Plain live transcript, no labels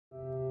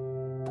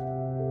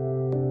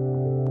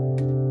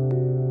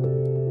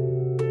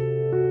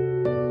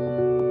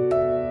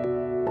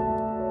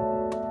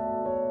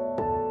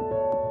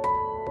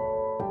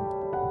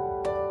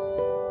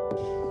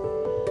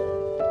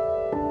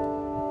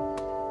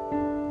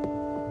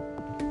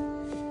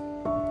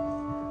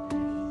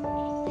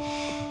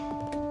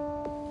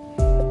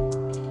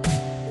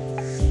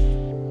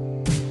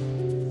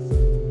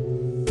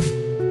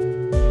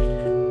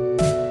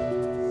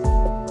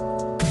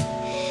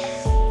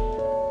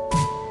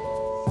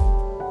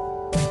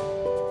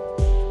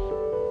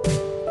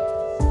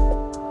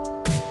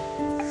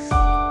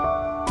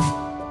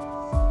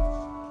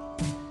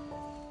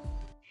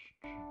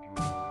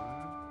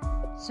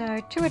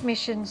Two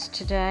admissions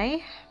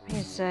today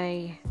is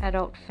a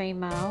adult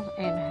female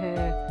and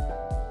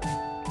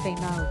her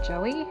female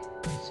Joey.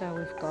 So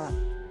we've got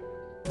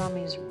mum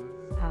is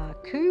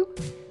Koo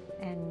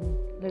and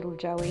little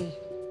Joey.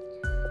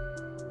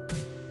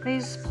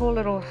 These poor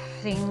little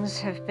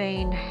things have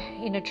been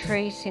in a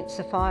tree since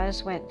the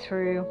fires went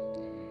through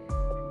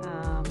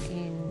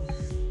in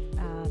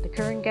the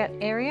Kurungat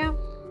area,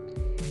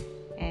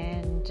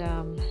 and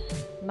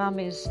mum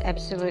is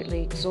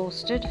absolutely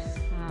exhausted.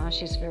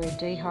 She's very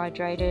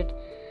dehydrated.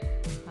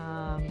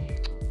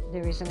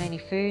 There isn't any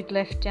food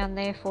left down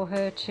there for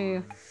her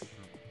to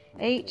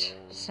eat,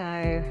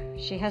 so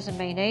she hasn't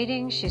been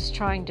eating. She's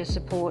trying to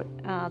support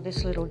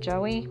this little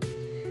Joey.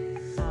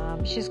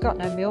 She's got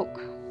no milk,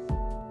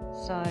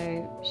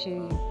 so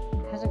she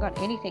hasn't got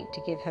anything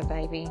to give her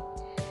baby.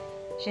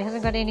 She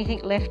hasn't got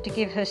anything left to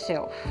give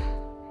herself.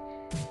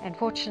 And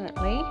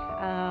fortunately,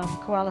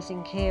 Koalas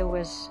in Care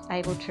was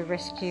able to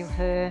rescue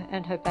her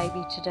and her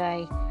baby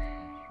today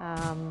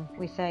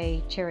with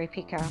a cherry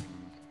picker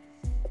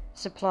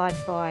supplied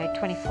by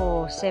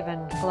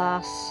 24/7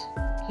 Glass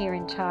here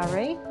in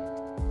Tyree.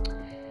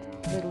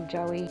 Little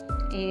Joey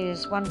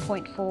is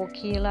 1.4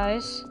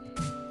 kilos,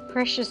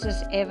 precious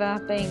as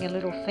ever, being a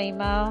little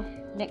female.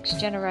 Next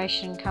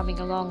generation coming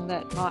along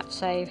that might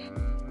save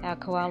our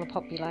koala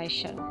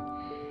population.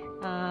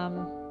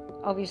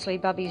 Obviously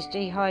Bubby's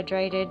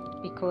dehydrated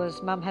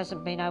because mum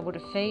hasn't been able to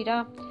feed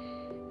her.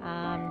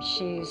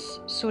 She's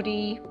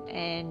sooty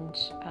and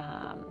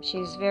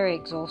she's very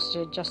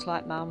exhausted, just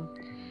like mum.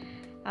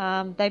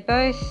 They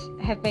both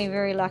have been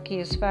very lucky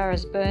as far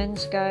as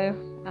burns go.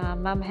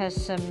 Mum has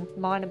some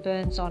minor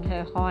burns on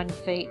her hind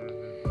feet.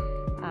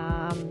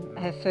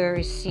 Her fur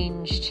is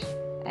singed,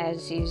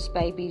 as is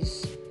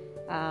baby's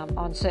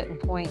on certain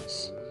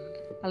points.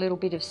 A little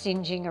bit of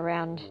singeing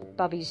around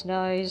Bubby's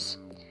nose.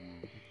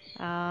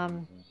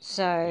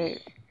 So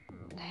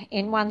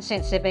in one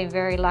sense they've been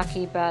very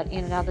lucky, but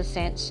in another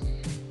sense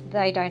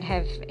they don't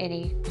have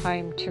any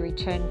home to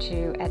return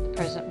to at the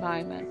present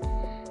moment.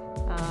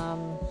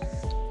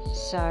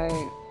 So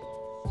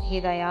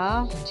here they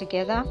are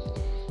together.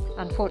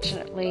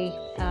 Unfortunately,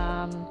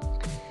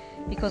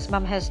 because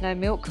mum has no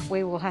milk,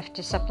 we will have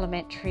to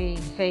supplementary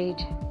feed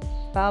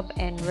Bub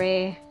and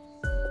rear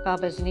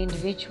Bub as an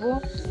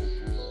individual,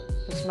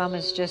 because mum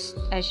is just,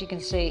 as you can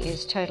see,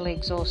 is totally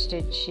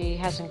exhausted. She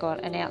hasn't got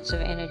an ounce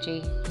of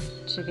energy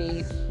to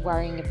be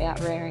worrying about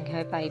rearing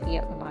her baby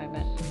at the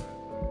moment.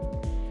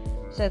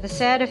 So the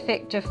sad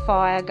effect of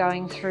fire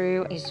going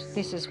through is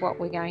this is what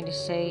we're going to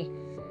see,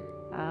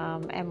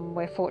 and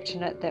we're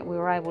fortunate that we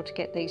were able to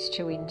get these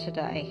two in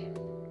today.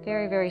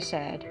 Very, very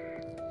sad.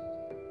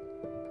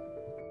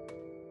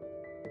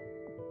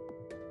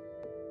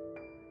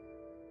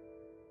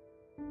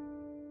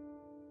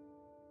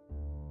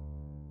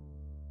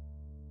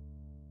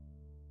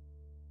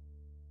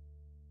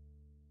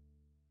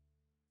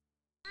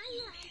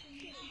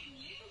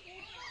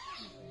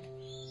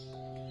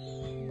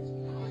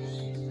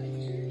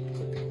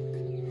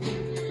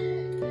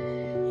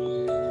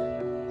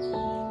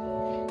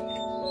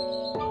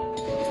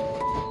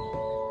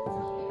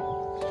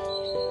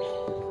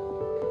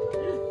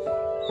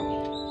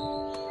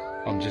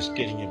 I'm just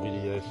getting a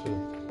video for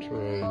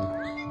Tyree.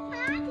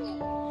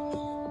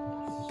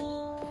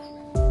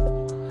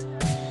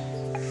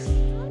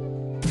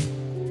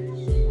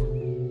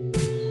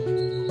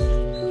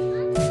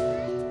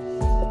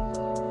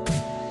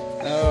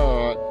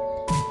 Oh.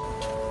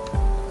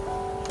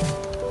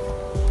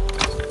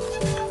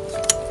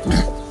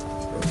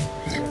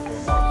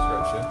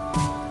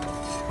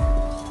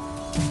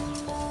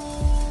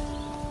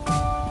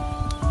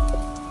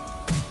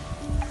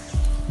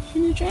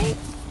 Can you drink?